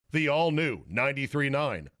The all-new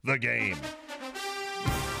 93.9 The Game.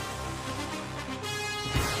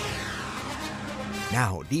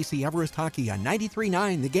 Now, DC Everest Hockey on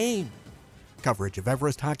 93.9 The Game. Coverage of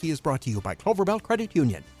Everest Hockey is brought to you by Cloverbelt Credit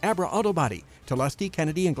Union, Abra Auto Body, Telesti,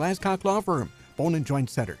 Kennedy, and Glasscock Law Firm, Bone and Joint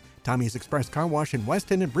Center, Tommy's Express Car Wash in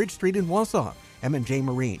Weston and Bridge Street in Wausau, M&J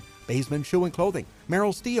Marine, Baseman Shoe and Clothing,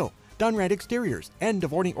 Merrill Steel, Dunrad Exteriors, and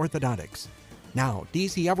Devorny Orthodontics. Now,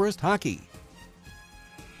 DC Everest Hockey.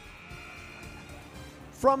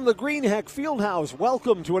 From the Greenheck Fieldhouse,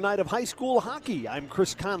 welcome to a night of high school hockey. I'm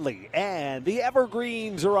Chris Conley, and the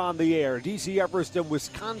Evergreens are on the air. DC Everest and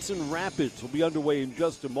Wisconsin Rapids will be underway in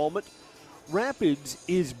just a moment. Rapids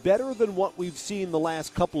is better than what we've seen the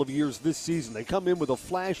last couple of years this season. They come in with a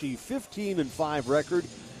flashy 15-5 record.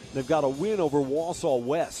 They've got a win over Wausau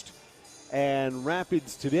West. And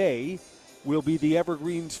Rapids today will be the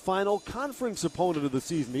Evergreens' final conference opponent of the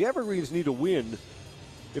season. The Evergreens need a win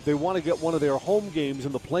if they want to get one of their home games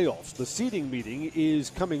in the playoffs. The seeding meeting is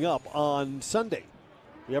coming up on Sunday.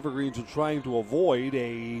 The Evergreens are trying to avoid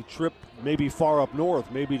a trip maybe far up north,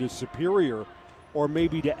 maybe to Superior or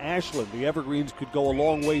maybe to Ashland. The Evergreens could go a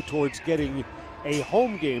long way towards getting a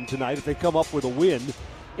home game tonight if they come up with a win.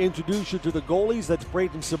 Introduce you to the goalies. That's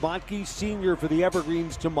Braden Sabatke, senior for the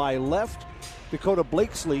Evergreens to my left. Dakota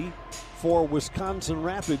Blakesley for Wisconsin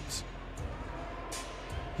Rapids.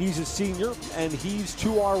 He's a senior, and he's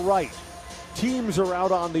to our right. Teams are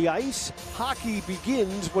out on the ice. Hockey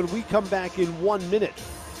begins when we come back in 1 minute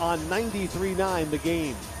on 93.9 The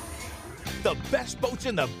Game. The best boats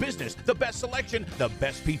in the business, the best selection, the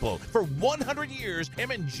best people. For 100 years,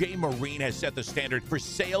 M&J Marine has set the standard for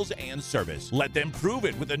sales and service. Let them prove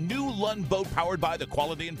it with a new Lund boat powered by the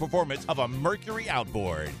quality and performance of a Mercury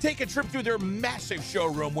outboard. Take a trip through their massive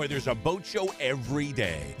showroom where there's a boat show every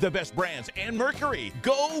day. The best brands and Mercury.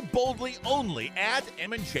 Go boldly only at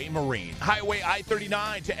M&J Marine. Highway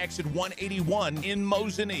I-39 to exit 181 in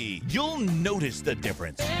Mosinee. You'll notice the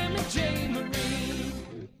difference. M&J Marine.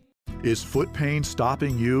 Is foot pain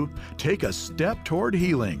stopping you? Take a step toward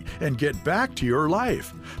healing and get back to your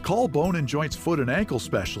life. Call Bone & Joints Foot and Ankle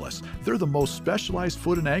Specialists. They're the most specialized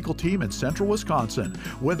foot and ankle team in central Wisconsin.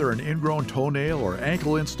 Whether an ingrown toenail or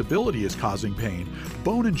ankle instability is causing pain,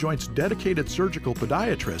 Bone & Joints dedicated surgical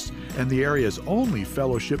podiatrists and the area's only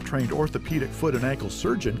fellowship-trained orthopedic foot and ankle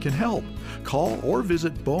surgeon can help. Call or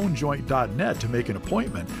visit bonejoint.net to make an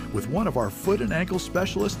appointment with one of our foot and ankle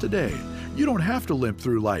specialists today. You don't have to limp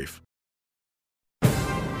through life.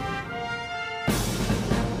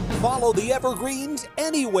 Follow the Evergreens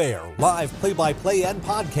anywhere. Live play-by-play and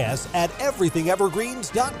podcasts at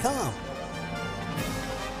everythingevergreens.com.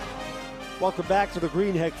 Welcome back to the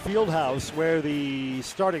Greenheck Fieldhouse, where the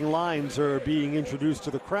starting lines are being introduced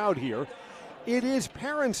to the crowd here. It is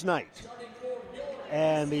Parents' Night,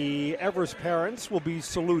 and the Everest parents will be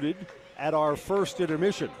saluted at our first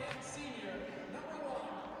intermission.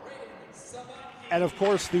 And, of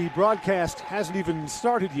course, the broadcast hasn't even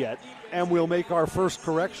started yet, and we'll make our first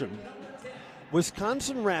correction.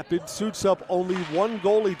 Wisconsin Rapids suits up only one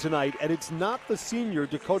goalie tonight, and it's not the senior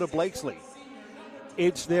Dakota Blakesley.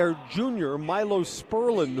 It's their junior Milo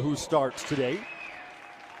Sperlin who starts today.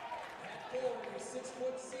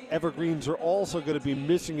 Evergreens are also going to be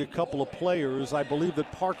missing a couple of players. I believe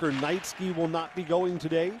that Parker Knightsky will not be going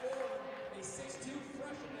today.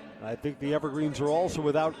 I think the Evergreens are also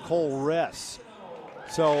without Cole Ress.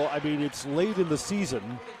 So, I mean, it's late in the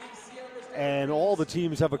season, and all the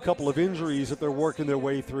teams have a couple of injuries that they're working their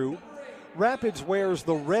way through. Rapids wears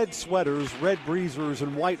the red sweaters, red breezers,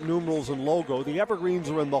 and white numerals and logo. The Evergreens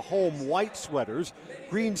are in the home white sweaters,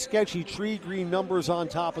 green sketchy tree, green numbers on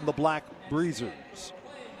top, and the black breezers.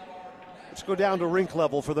 Let's go down to rink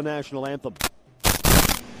level for the national anthem.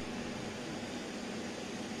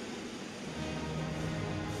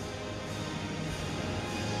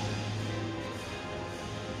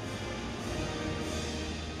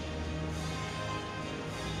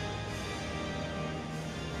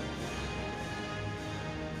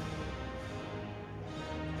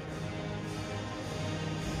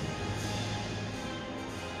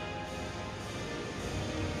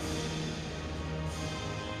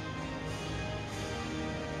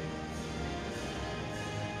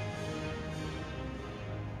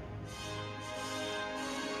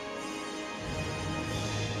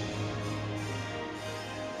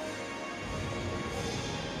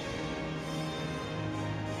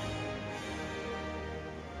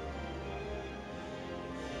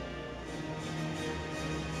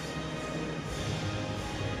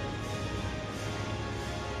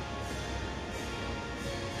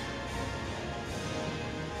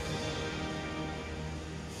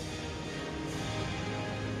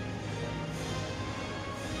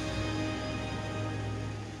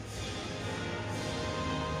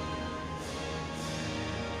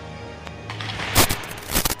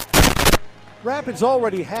 Rapids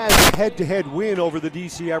already has a head-to-head win over the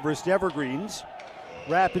DC Everest Evergreens.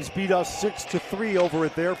 Rapids beat us 6-3 over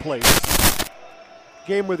at their place.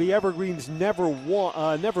 Game where the Evergreens never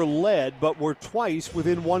led, but were twice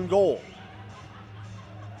within one goal.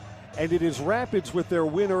 And it is Rapids with their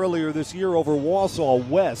win earlier this year over Wausau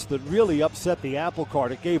West that really upset the apple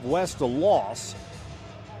cart. It gave West a loss.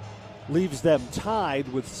 Leaves them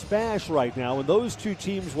tied with Spash right now, and those two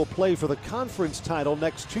teams will play for the conference title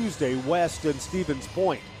next Tuesday, West and Stevens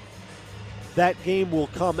Point. That game will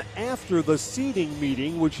come after the seeding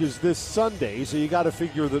meeting, which is this Sunday, so you got to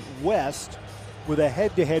figure that West, with a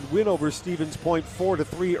head-to-head win over Stevens Point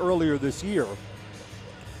 4-3 earlier this year,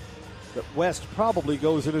 that West probably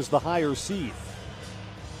goes in as the higher seed.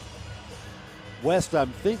 West, I'm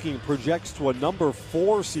thinking, projects to a number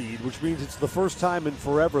 4 seed, which means it's the first time in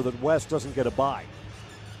forever that West doesn't get a bye.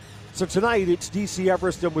 So tonight, it's DC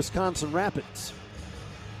Everest and Wisconsin Rapids.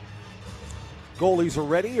 Goalies are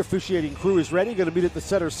ready. Officiating crew is ready. Going to meet at the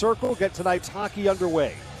center circle. Get tonight's hockey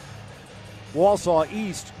underway. Wausau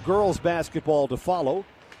East girls basketball to follow.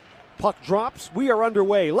 Puck drops. We are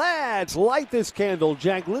underway. Lads, light this candle.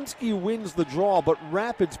 Jaglinski wins the draw, but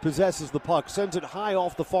Rapids possesses the puck. Sends it high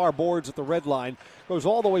off the far boards at the red line. Goes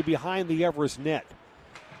all the way behind the Everest net.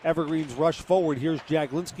 Evergreens rush forward. Here's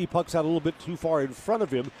Jaglinski. Puck's out a little bit too far in front of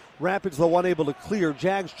him. Rapids, the one able to clear.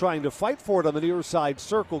 Jags trying to fight for it on the near side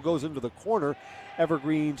circle. Goes into the corner.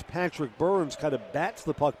 Evergreens' Patrick Burns kind of bats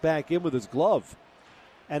the puck back in with his glove.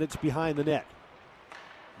 And it's behind the net.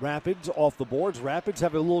 Rapids off the boards. Rapids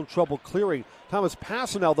having a little trouble clearing. Thomas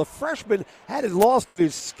Passanel, the freshman, had it lost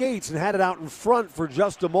his skates and had it out in front for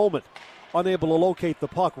just a moment. Unable to locate the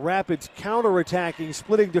puck. Rapids counterattacking,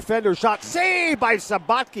 splitting defender. Shot saved by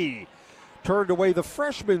Sabatke. Turned away the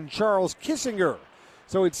freshman, Charles Kissinger.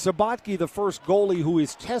 So it's Sabatke, the first goalie who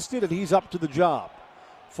is tested, and he's up to the job.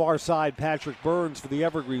 Far side, Patrick Burns for the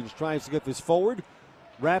Evergreens tries to get this forward.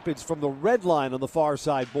 Rapids from the red line on the far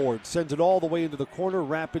side board. Sends it all the way into the corner.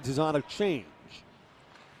 Rapids is on a change.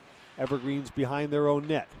 Evergreens behind their own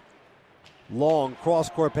net. Long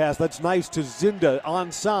cross-court pass. That's nice to Zinda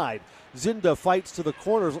onside. Zinda fights to the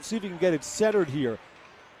corners. Let's see if he can get it centered here.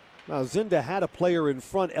 Now, Zinda had a player in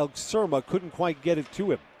front. Elk Surma couldn't quite get it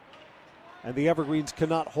to him. And the Evergreens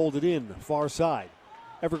cannot hold it in. Far side.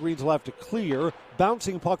 Evergreens will have to clear.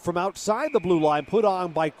 Bouncing puck from outside the blue line, put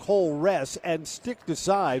on by Cole Ress and sticked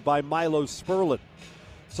aside by Milo Sperlin.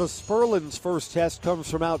 So Sperlin's first test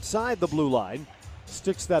comes from outside the blue line.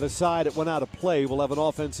 Sticks that aside. It went out of play. We'll have an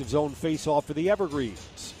offensive zone face-off for the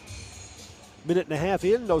Evergreens. Minute and a half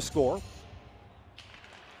in, no score.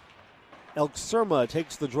 Elk Surma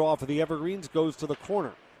takes the draw for the Evergreens, goes to the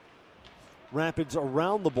corner. Rapids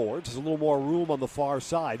around the boards. There's a little more room on the far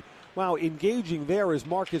side. Wow, engaging there is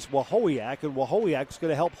Marcus Wahowiak, and Wahowiak's going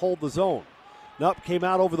to help hold the zone. Nupp came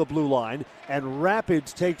out over the blue line, and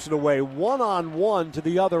Rapids takes it away one-on-one to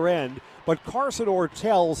the other end, but Carson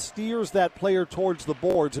Ortel steers that player towards the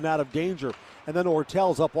boards and out of danger, and then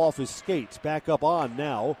Ortel's up off his skates, back up on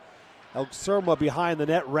now. Elk Surma behind the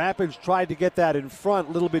net. Rapids tried to get that in front,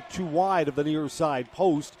 a little bit too wide of the near side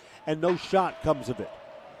post, and no shot comes of it.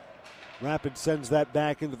 Rapids sends that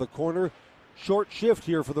back into the corner. Short shift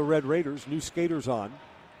here for the Red Raiders. New skaters on.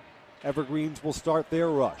 Evergreens will start their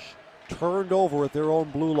rush. Turned over at their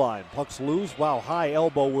own blue line. Pucks loose. Wow, high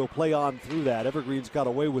elbow will play on through that. Evergreens got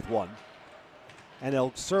away with one. And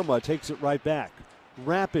Elk Surma takes it right back.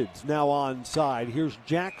 Rapids now onside. Here's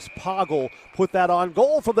Jax Poggle. Put that on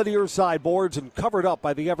goal from the near side boards and covered up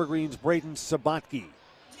by the Evergreens' Braden Sabatke.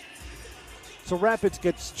 So Rapids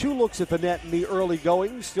gets 2 looks at the net in the early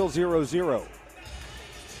going. Still 0-0.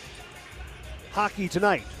 Hockey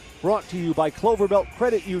tonight, brought to you by Cloverbelt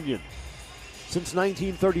Credit Union. Since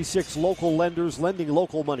 1936, local lenders lending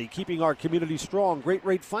local money, keeping our community strong. Great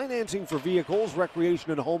rate financing for vehicles, recreation,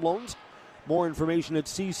 and home loans. More information at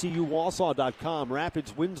ccuwausau.com.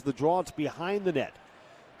 Rapids wins the draw. It's behind the net.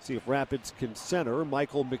 See if Rapids can center.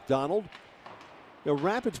 Michael McDonald. You know,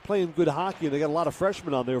 Rapids playing good hockey, and they got a lot of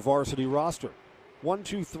freshmen on their varsity roster. 1,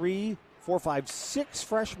 2, 3, 4, 5, 6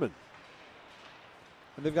 freshmen.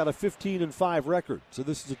 And they've got a 15-5 record. So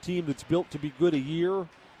this is a team that's built to be good a year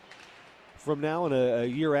from now and a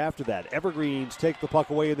year after that. Evergreens take the puck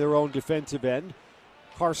away in their own defensive end.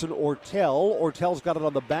 Carson Ortel. Ortel's got it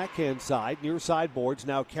on the backhand side, near side boards,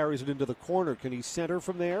 now carries it into the corner. Can he center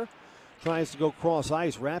from there? Tries to go cross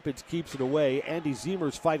ice. Rapids keeps it away. Andy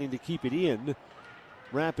Ziemer's fighting to keep it in.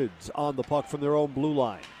 Rapids on the puck from their own blue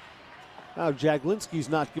line. Now Jaglinski's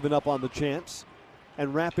not giving up on the chance.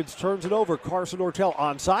 And Rapids turns it over. Carson Ortel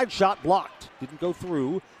onside, shot blocked. Didn't go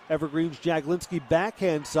through. Evergreen's Jaglinski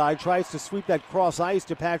backhand side tries to sweep that cross ice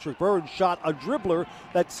to Patrick Burns. Shot a dribbler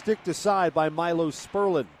that's sticked aside by Milo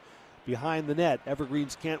Sperlin. Behind the net,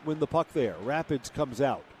 Evergreens can't win the puck there. Rapids comes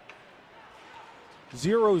out.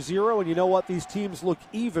 0-0, and you know what? These teams look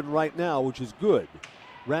even right now, which is good.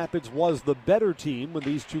 Rapids was the better team when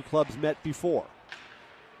these two clubs met before.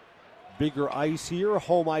 Bigger ice here,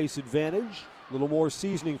 home ice advantage. A little more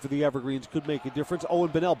seasoning for the Evergreens could make a difference.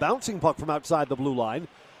 Owen Bennell bouncing puck from outside the blue line.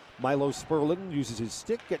 Milo Sperlin uses his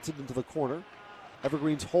stick, gets it into the corner.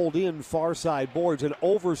 Evergreens hold in far side boards, and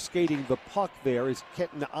overskating the puck there is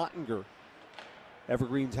Kenton Ottinger.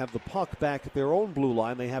 Evergreens have the puck back at their own blue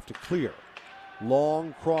line. They have to clear.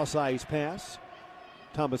 Long cross ice pass.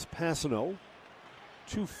 Thomas Passano.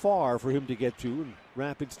 Too far for him to get to, and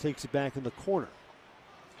Rapids takes it back in the corner.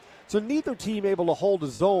 So neither team able to hold a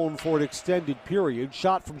zone for an extended period.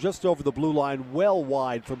 Shot from just over the blue line, well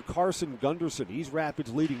wide from Carson Gunderson. He's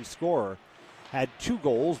Rapids' leading scorer. Had 2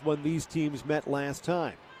 goals when these teams met last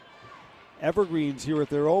time. Evergreens here at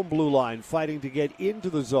their own blue line, fighting to get into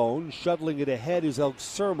the zone. Shuttling it ahead is Elk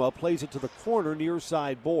Surma, plays it to the corner near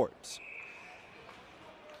side boards.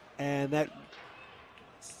 And that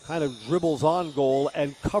kind of dribbles on goal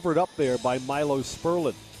and covered up there by Milo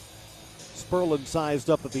Sperlin. Sperlin sized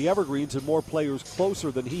up at the Evergreens and more players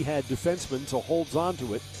closer than he had defensemen, so holds on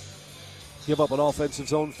to it. Give up an offensive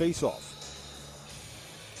zone faceoff.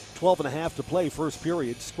 12.5 to play, first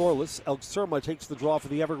period, scoreless. Elk Surma takes the draw for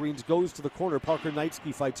the Evergreens, goes to the corner. Parker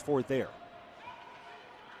Knightsky fights for it there.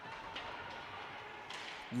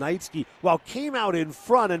 Knightsky, came out in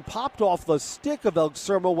front and popped off the stick of Elk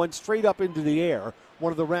Surma, went straight up into the air.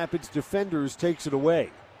 One of the Rapids defenders takes it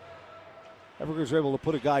away. Evergreens were able to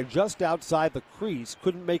put a guy just outside the crease,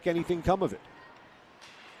 couldn't make anything come of it.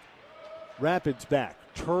 Rapids back,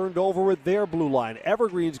 turned over at their blue line.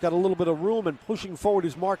 Evergreens got a little bit of room, and pushing forward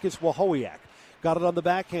is Marcus Wahowiak. Got it on the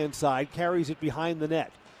backhand side, carries it behind the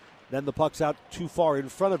net. Then the puck's out too far in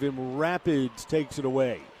front of him. Rapids takes it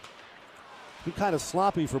away. Been kind of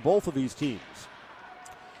sloppy for both of these teams.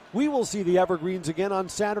 We will see the Evergreens again on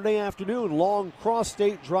Saturday afternoon. Long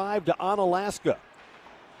cross-state drive to Onalaska.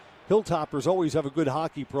 Hilltoppers always have a good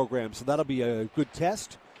hockey program, so that'll be a good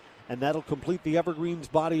test, and that'll complete the Evergreens'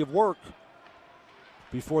 body of work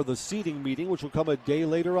before the seeding meeting, which will come a day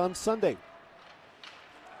later on Sunday.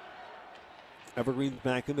 Evergreens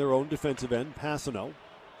back in their own defensive end. Passano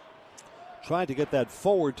tried to get that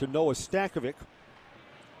forward to Noah Stakovic.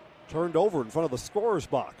 Turned over in front of the scorer's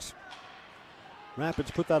box.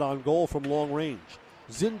 Rapids put that on goal from long range.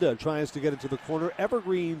 Zinda tries to get it to the corner.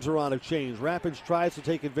 Evergreens are on a change. Rapids tries to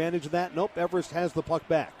take advantage of that. Nope, Everest has the puck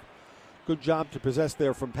back. Good job to possess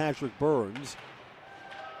there from Patrick Burns.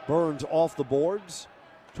 Burns off the boards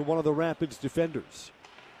to one of the Rapids defenders.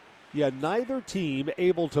 Yeah, neither team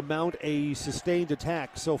able to mount a sustained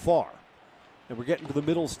attack so far. And we're getting to the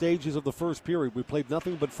middle stages of the first period. We played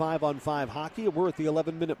nothing but 5-on-5 hockey, and we're at the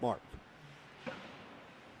 11-minute mark.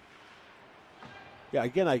 Yeah,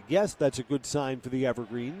 again, I guess that's a good sign for the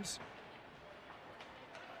Evergreens.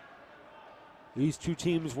 These two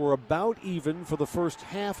teams were about even for the first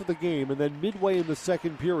half of the game, and then midway in the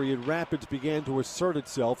second period, Rapids began to assert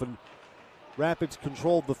itself, and Rapids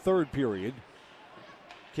controlled the third period.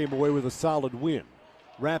 Came away with a solid win.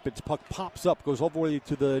 Rapids puck pops up, goes all the way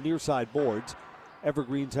to the near side boards.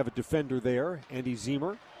 Evergreens have a defender there, Andy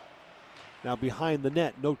Ziemer. Now behind the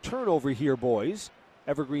net, no turnover here, boys.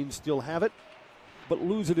 Evergreens still have it, but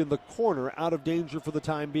lose it in the corner, out of danger for the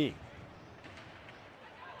time being.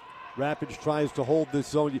 Rapids tries to hold this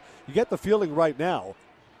zone. You get the feeling right now,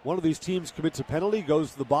 one of these teams commits a penalty,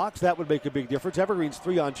 goes to the box. That would make a big difference. Evergreens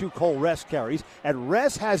 3-on-2. Cole Ress carries, and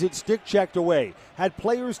Ress has it stick checked away. Had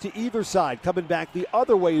players to either side. Coming back the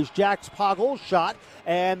other way is Jax Poggle, shot,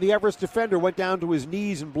 and the Everest defender went down to his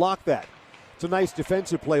knees and blocked that. It's a nice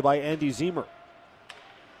defensive play by Andy Ziemer.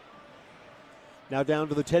 Now down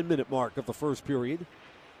to the 10-minute mark of the first period.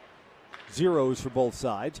 Zeros for both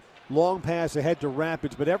sides. Long pass ahead to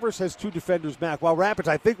Rapids, but Everest has two defenders back. While Rapids,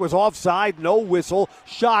 I think, was offside. No whistle.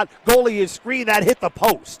 Shot. Goalie is screened. That hit the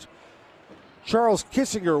post. Charles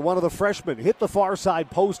Kissinger, one of the freshmen, hit the far side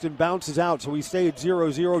post and bounces out, so he stayed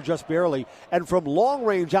 0-0 just barely. And from long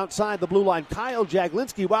range outside the blue line, Kyle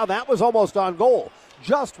Jaglinski, wow, that was almost on goal.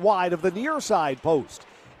 Just wide of the near side post.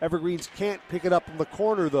 Evergreens can't pick it up from the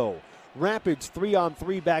corner, though. Rapids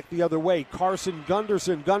 3-on-3 back the other way. Carson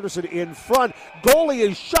Gunderson in front. Goalie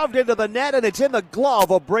is shoved into the net, and it's in the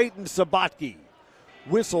glove of Brayden Sabatke.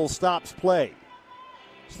 Whistle stops play.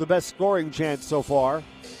 It's the best scoring chance so far.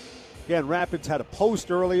 Again, Rapids had a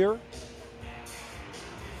post earlier.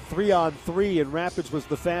 3-on-3, and Rapids was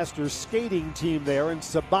the faster skating team there, and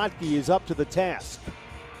Sabatke is up to the task.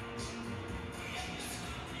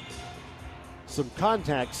 Some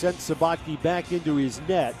contact sent Sabatke back into his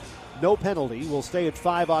net. No penalty. Will stay at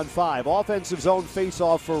 5-on-5. Offensive zone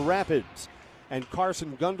face-off for Rapids. And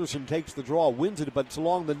Carson Gunderson takes the draw, wins it, but it's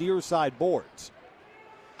along the near side boards.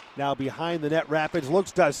 Now behind the net, Rapids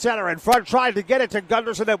looks to center in front, tried to get it to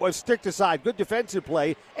Gunderson. It was sticked aside. Good defensive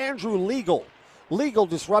play. Andrew Legal. Legal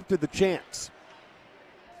disrupted the chance.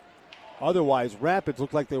 Otherwise, Rapids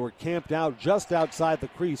looked like they were camped out just outside the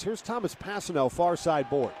crease. Here's Thomas Passano, far side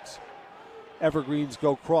boards. Evergreens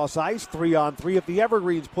go cross ice, 3-on-3. If the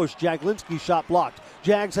Evergreens push, Jaglinski shot blocked.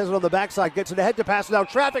 Jags has it on the backside, gets it ahead to Passano.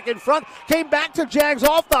 Traffic in front, came back to Jags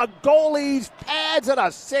off the goalie's pads and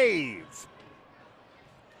a save.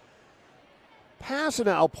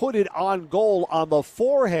 Passano put it on goal on the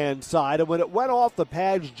forehand side, and when it went off the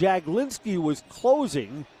pads, Jaglinski was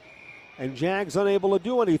closing, and Jags unable to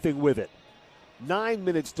do anything with it. 9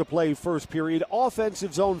 minutes to play first period.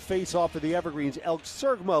 Offensive zone face-off for the Evergreens. Elk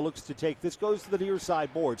Sergma looks to take this. Goes to the near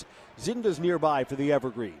side boards. Zinda's nearby for the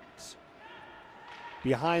Evergreens.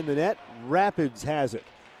 Behind the net, Rapids has it.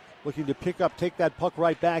 Looking to take that puck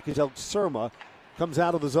right back as Elk Sergma comes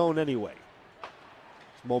out of the zone anyway.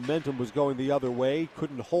 Momentum was going the other way.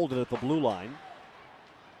 Couldn't hold it at the blue line.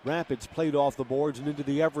 Rapids played off the boards and into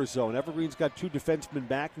the Everest zone. Evergreens got 2 defensemen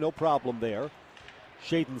back. No problem there.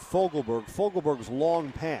 Shaden Fogelberg. Fogelberg's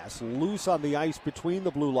long pass, loose on the ice between the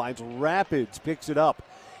blue lines. Rapids picks it up.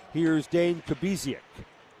 Here's Dane Kabiziak.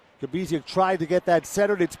 Kabiziak tried to get that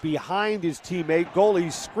centered. It's behind his teammate.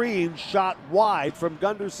 Goalie screen, shot wide from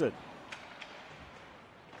Gunderson.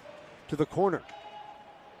 To the corner.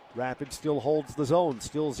 Rapids still holds the zone,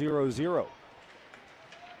 still 0-0.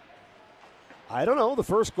 I don't know. The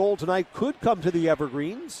first goal tonight could come to the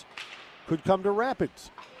Evergreens, could come to Rapids.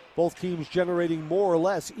 Both teams generating more or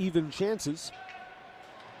less even chances.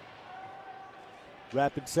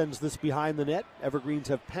 Rapids sends this behind the net. Evergreens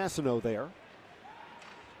have Passano there.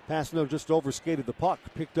 Passano just overskated the puck,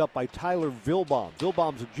 picked up by Tyler Vilbaum.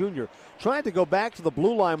 Vilbaum's a junior. Trying to go back to the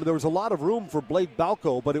blue line, but there was a lot of room for Blake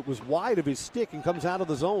Balco, but it was wide of his stick and comes out of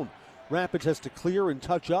the zone. Rapids has to clear and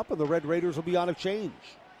touch up, and the Red Raiders will be on a change.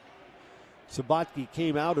 Sabatke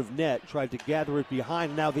came out of net, tried to gather it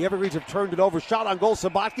behind. Now the Evergreens have turned it over. Shot on goal,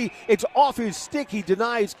 Sabatke. It's off his stick. He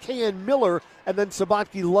denies Ken Miller, and then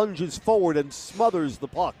Sabatke lunges forward and smothers the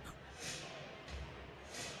puck.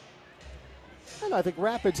 And I think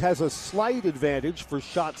Rapids has a slight advantage for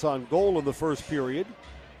shots on goal in the first period.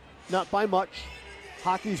 Not by much.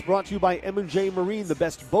 Hockey's brought to you by M&J Marine, the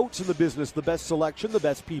best boats in the business, the best selection, the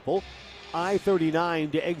best people.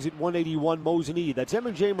 I-39 to exit 181 Mosinee. That's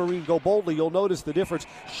M&J Marine. Go boldly. You'll notice the difference.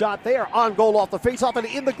 Shot there. On goal off the faceoff and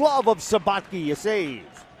in the glove of Sabatke. A save.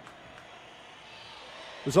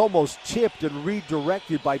 It was almost tipped and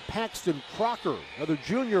redirected by Paxton Crocker, another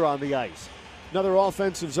junior on the ice. Another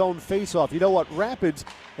offensive zone faceoff. You know what? Rapids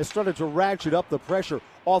has started to ratchet up the pressure.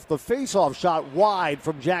 Off the faceoff shot wide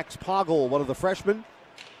from Jax Poggle, one of the freshmen.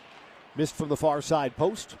 Missed from the far side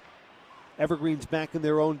post. Evergreens back in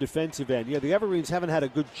their own defensive end. Yeah, the Evergreens haven't had a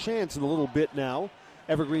good chance in a little bit now.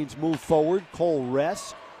 Evergreens move forward. Cole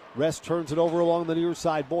Ress. Ress turns it over along the near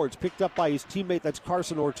side boards. Picked up by his teammate, that's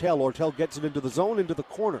Carson Ortel. Ortel gets it into the zone, into the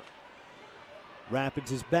corner.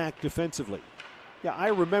 Rapids is back defensively. Yeah, I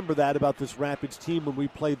remember that about this Rapids team when we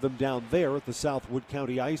played them down there at the Southwood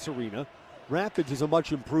County Ice Arena. Rapids is a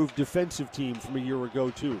much improved defensive team from a year ago,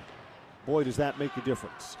 too. Boy, does that make a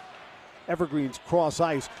difference. Evergreens cross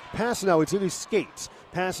ice. Passano, it's in his skates.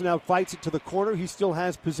 Passano fights it to the corner. He still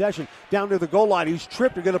has possession. Down near the goal line. He's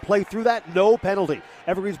tripped. They're going to play through that. No penalty.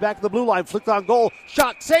 Evergreens back to the blue line. Flicked on goal.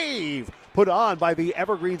 Shot. Save. Put on by the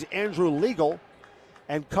Evergreens' Andrew Legal.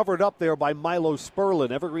 And covered up there by Milo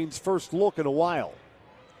Sperlin. Evergreens' first look in a while.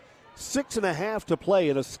 6.5 to play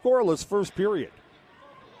in a scoreless first period.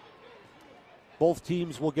 Both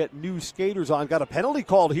teams will get new skaters on. Got a penalty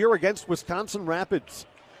called here against Wisconsin Rapids.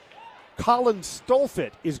 Colin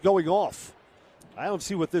Stolfit is going off. I don't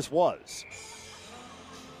see what this was.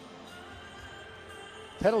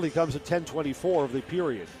 Penalty comes at 10:24 of the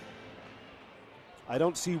period. I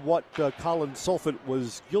don't see what Colin Stolfit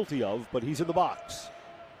was guilty of, but he's in the box.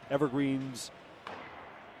 Evergreens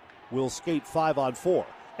will skate 5-on-4.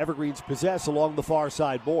 Evergreens possess along the far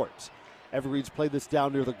side boards. Evergreens play this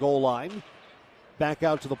down near the goal line. Back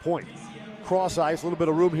out to the point. Cross ice, a little bit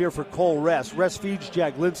of room here for Cole Ress. Ress feeds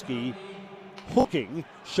Jaglinski. Hooking.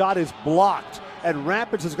 Shot is blocked. And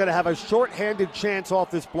Rapids is going to have a short-handed chance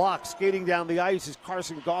off this block. Skating down the ice is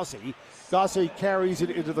Carson Gosse. Gosse carries it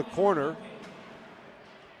into the corner.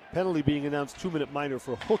 Penalty being announced, 2-minute minor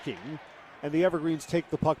for hooking. And the Evergreens take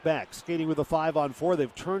the puck back. Skating with a 5-on-4.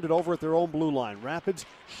 They've turned it over at their own blue line. Rapids,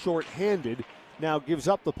 short-handed, now gives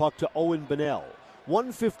up the puck to Owen Bunnell.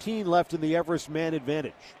 1:15 left in the Everest man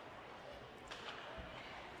advantage.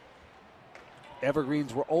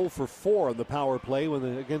 Evergreens were 0 for 4 on the power play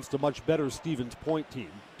against a much better Stevens Point team.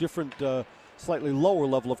 Different, slightly lower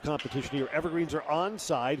level of competition here. Evergreens are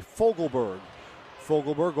onside. Fogelberg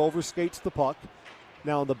overskates the puck.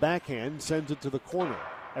 Now on the backhand, sends it to the corner.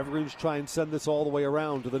 Evergreens try and send this all the way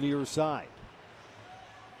around to the near side.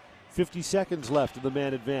 50 seconds left in the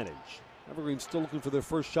man advantage. Evergreens still looking for their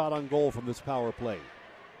first shot on goal from this power play.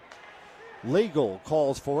 Legel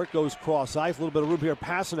calls for it, goes cross ice, a little bit of room here.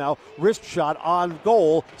 Passanau, wrist shot on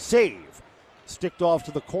goal, save. Sticked off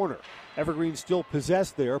to the corner. Evergreen still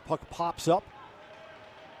possessed there. Puck pops up.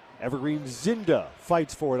 Evergreen Zinda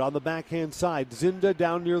fights for it on the backhand side. Zinda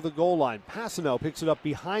down near the goal line. Passanau picks it up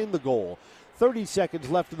behind the goal. 30 seconds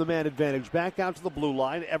left in the man advantage. Back out to the blue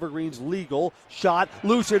line. Evergreen's Legel shot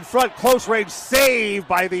loose in front. Close range save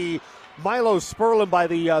by the Milo Sperlin by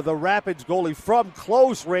the Rapids goalie from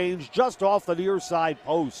close range, just off the near side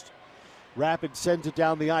post. Rapids sends it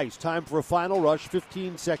down the ice. Time for a final rush.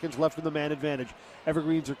 15 seconds left in the man advantage.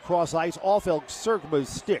 Evergreens are cross ice off Elk Sergma's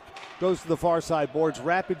stick. Goes to the far side boards.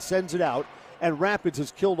 Rapids sends it out, and Rapids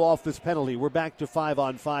has killed off this penalty. We're back to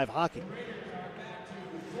 5-on-5 hockey.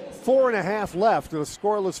 4.5 left in a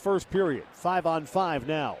scoreless first period. 5-on-5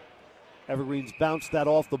 now. Evergreens bounce that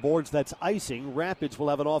off the boards. That's icing. Rapids will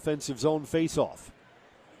have an offensive zone faceoff.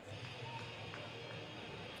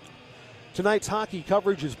 Tonight's hockey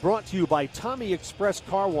coverage is brought to you by Tommy Express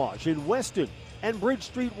Car Wash in Weston and Bridge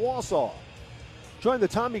Street, Wausau. Join the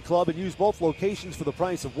Tommy Club and use both locations for the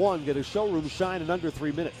price of one. Get a showroom shine in under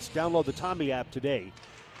 3 minutes. Download the Tommy app today.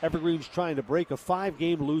 Evergreens trying to break a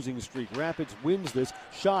 5-game losing streak. Rapids wins this.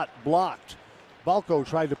 Shot blocked. Balco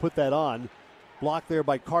tried to put that on. Blocked there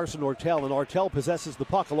by Carson Ortel, and Ortel possesses the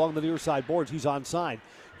puck along the near side boards. He's onside.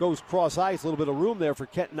 Goes cross ice. A little bit of room there for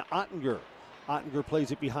Kenton Ottinger. Ottinger plays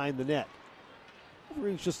it behind the net.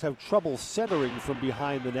 Evergreens just have trouble centering from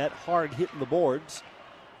behind the net. Hard hitting the boards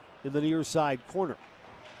in the near side corner.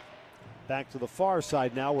 Back to the far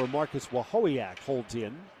side now where Marcus Wahowiak holds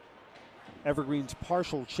in. Evergreen's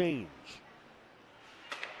partial change.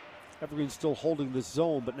 Evergreen's still holding this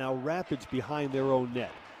zone, but now Rapids behind their own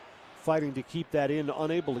net. Fighting to keep that in,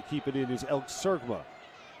 unable to keep it in is Elk Sergma.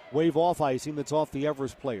 Wave off icing, that's off the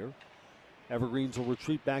Everest player. Evergreens will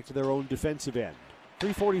retreat back to their own defensive end.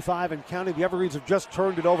 3:45 and counting. The Evergreens have just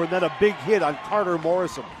turned it over, and then a big hit on Carter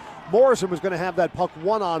Morrison. Morrison was going to have that puck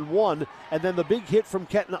one-on-one, and then the big hit from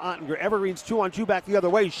Kenton Ottinger. Evergreens 2-on-2 back the other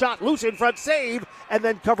way. Shot loose in front, save, and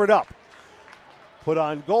then covered up. Put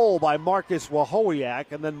on goal by Marcus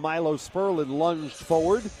Wahowiak, and then Milo Sperlin lunged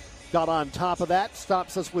forward. Got on top of that.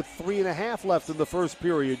 Stops us with 3.5 left in the first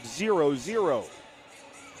period. 0-0.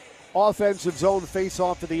 Offensive zone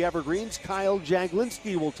face-off to the Evergreens. Kyle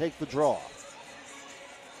Jaglinski will take the draw.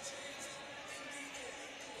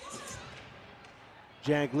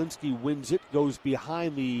 Jaglinski wins it, goes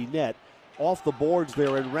behind the net, off the boards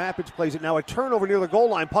there, and Rapids plays it. Now a turnover near the goal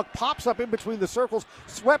line. Puck pops up in between the circles,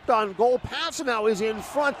 swept on goal. Passanau is in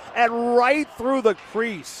front and right through the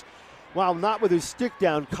crease. Wow, not with his stick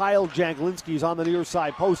down. Kyle Jaglinski is on the near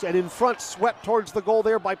side post, and in front, swept towards the goal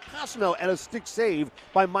there by Passanau, and a stick save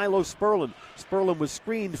by Milo Sperlin. Sperlin was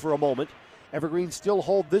screened for a moment. Evergreens still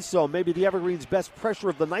hold this zone. Maybe the Evergreens' best pressure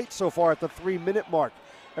of the night so far at the 3-minute mark.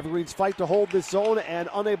 Evergreens fight to hold this zone, and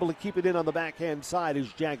unable to keep it in on the backhand side is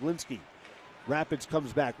Jaglinski. Rapids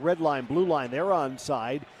comes back. Red line, blue line, they're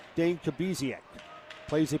onside. Dane Kabiziak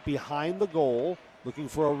plays it behind the goal, looking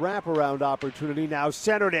for a wraparound opportunity. Now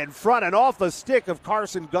centered in front and off the stick of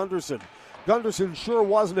Carson Gunderson. Gunderson sure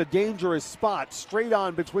wasn't a dangerous spot, straight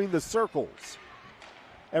on between the circles.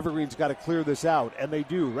 Evergreen's got to clear this out, and they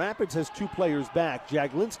do. Rapids has 2 players back.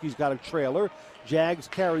 Jaglinski's got a trailer. Jags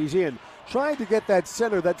carries in. Tried to get that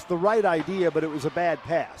center. That's the right idea, but it was a bad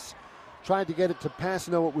pass. Tried to get it to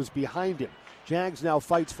Passanau. It was behind him. Jags now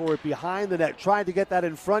fights for it behind the net. Tried to get that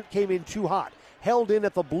in front. Came in too hot. Held in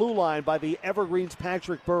at the blue line by the Evergreens'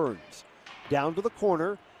 Patrick Burns. Down to the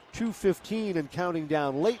corner. 2:15 and counting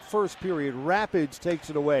down. Late first period. Rapids takes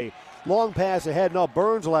it away. Long pass ahead. No,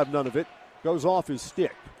 Burns will have none of it. Goes off his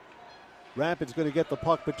stick. Rapids going to get the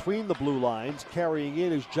puck between the blue lines. Carrying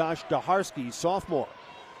in is Josh Daharsky, sophomore.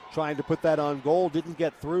 Trying to put that on goal, didn't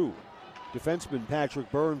get through. Defenseman Patrick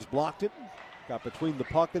Burns blocked it. Got between the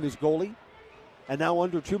puck and his goalie. And now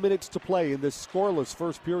under 2 minutes to play in this scoreless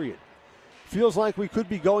first period. Feels like we could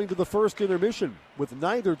be going to the first intermission with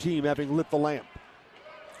neither team having lit the lamp.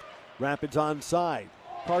 Rapids onside.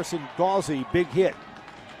 Carson Gauzy, big hit.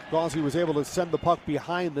 Gauzy was able to send the puck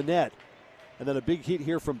behind the net. And then a big hit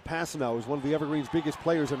here from Passanau, who's one of the Evergreen's biggest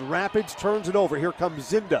players. And Rapids turns it over. Here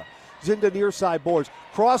comes Zinda. Zinda near side boards.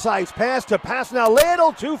 Cross ice pass to Passanau.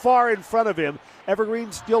 Little too far in front of him.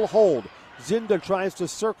 Evergreen still hold. Zinda tries to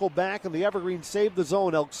circle back, and the Evergreens save the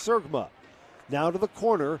zone. Elk Sergma now to the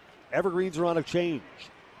corner. Evergreens are on a change.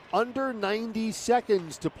 Under 90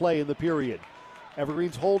 seconds to play in the period.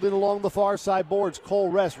 Evergreens hold in along the far side boards. Cole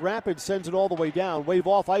Rest. Rapids sends it all the way down. Wave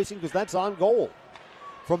off icing because that's on goal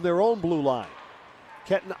from their own blue line.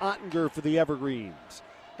 Kenton Ottinger for the Evergreens.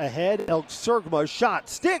 Ahead, Elk Sergma shot.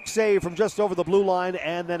 Stick save from just over the blue line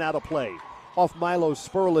and then out of play. Off Milo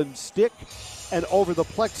Sperlin's stick and over the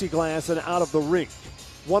plexiglass and out of the rink.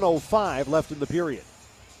 1:05 left in the period.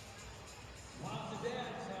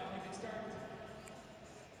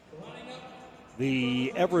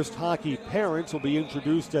 The Everest hockey parents will be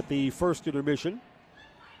introduced at the first intermission.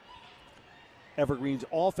 Evergreen's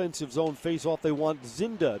offensive zone face-off. They want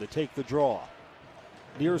Zinda to take the draw.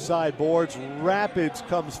 Near side boards, Rapids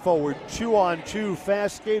comes forward. 2-on-2,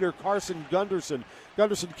 fast skater Carson Gunderson.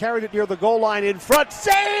 Gunderson carried it near the goal line in front.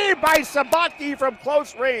 Saved by Sabatke from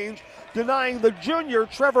close range, denying the junior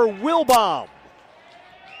Trevor Wilbaum.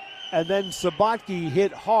 And then Sabatke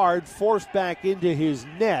hit hard, forced back into his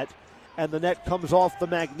net, and the net comes off the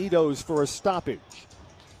Magnetos for a stoppage.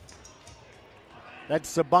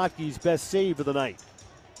 That's Sabatke's best save of the night.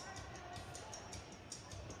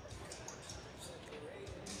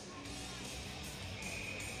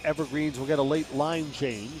 Evergreens will get a late line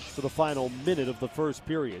change for the final minute of the first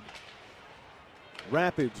period.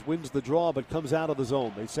 Rapids wins the draw but comes out of the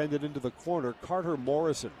zone. They send it into the corner. Carter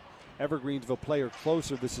Morrison. Evergreens have a player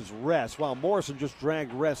closer. This is Rest. Wow, Morrison just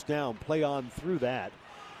dragged Rest down. Play on through that.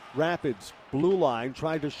 Rapids, blue line,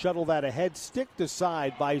 tried to shuttle that ahead. Sticked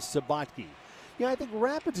aside by Sabatke. Yeah, I think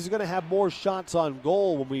Rapids is going to have more shots on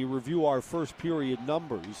goal when we review our first period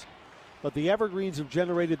numbers. But the Evergreens have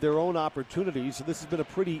generated their own opportunities, so this has been a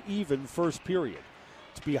pretty even first period.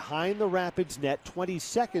 It's behind the Rapids net, 20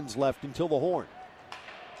 seconds left until the horn.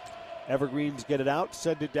 Evergreens get it out,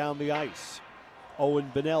 send it down the ice.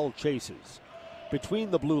 Owen Bennell chases.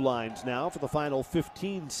 Between the blue lines now for the final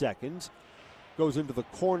 15 seconds. Goes into the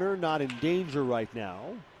corner, not in danger right now.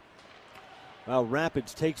 Well,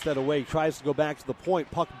 Rapids takes that away, tries to go back to the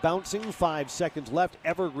point. Puck bouncing, 5 seconds left.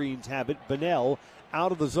 Evergreens have it. Bennell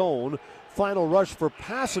out of the zone. Final rush for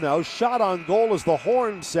Passanau. Shot on goal as the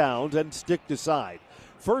horn sounds and sticked aside.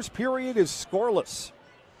 First period is scoreless.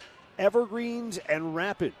 Evergreens and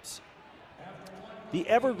Rapids. The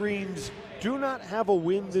Evergreens do not have a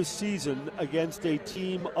win this season against a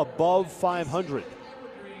team above 500.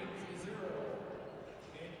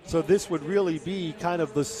 So this would really be kind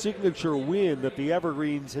of the signature win that the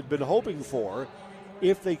Evergreens had been hoping for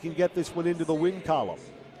if they can get this one into the win column.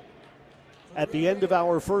 At the end of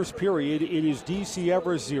our first period, it is DC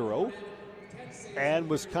Everest 0 and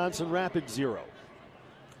Wisconsin Rapids 0.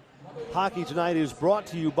 Hockey Tonight is brought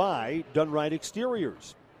to you by Dunright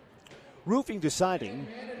Exteriors. Roofing to siding,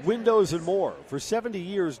 windows and more. For 70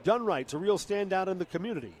 years, Dunright's a real standout in the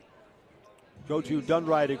community. Go to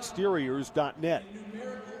DunrightExteriors.net.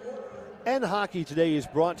 And Hockey Today is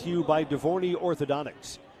brought to you by Devorney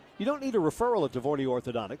Orthodontics. You don't need a referral at Devorney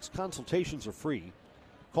Orthodontics. Consultations are free.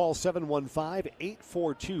 Call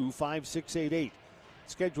 715-842-5688.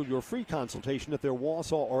 Schedule your free consultation at their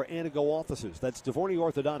Wausau or Antigo offices. That's Devorney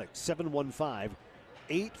Orthodontics,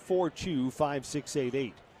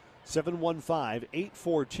 715-842-5688.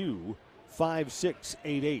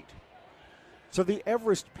 715-842-5688. So the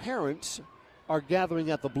Everest parents are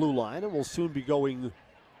gathering at the blue line and will soon be going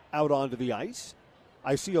out onto the ice.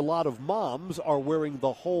 I see a lot of moms are wearing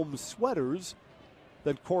the home sweaters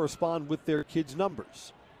that correspond with their kids'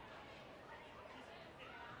 numbers.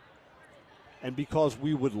 And because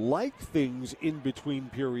we would like things in between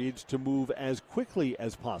periods to move as quickly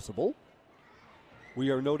as possible,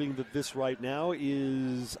 we are noting that this right now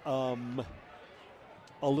is a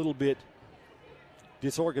little bit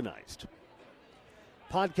disorganized.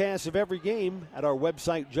 Podcasts of every game at our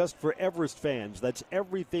website just for Everest fans. That's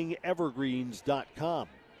everythingevergreens.com.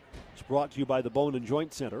 It's brought to you by the Bone and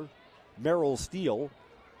Joint Center, Merrill Steel,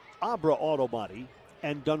 Abra Auto Body,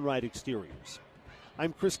 and Dunright Exteriors.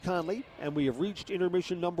 I'm Chris Conley, and we have reached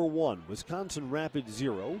intermission number 1. Wisconsin Rapids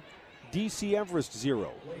 0, DC Everest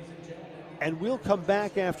 0. And we'll come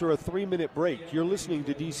back after a 3-minute break. You're listening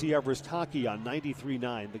to DC Everest Hockey on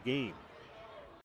 93.9 The Game.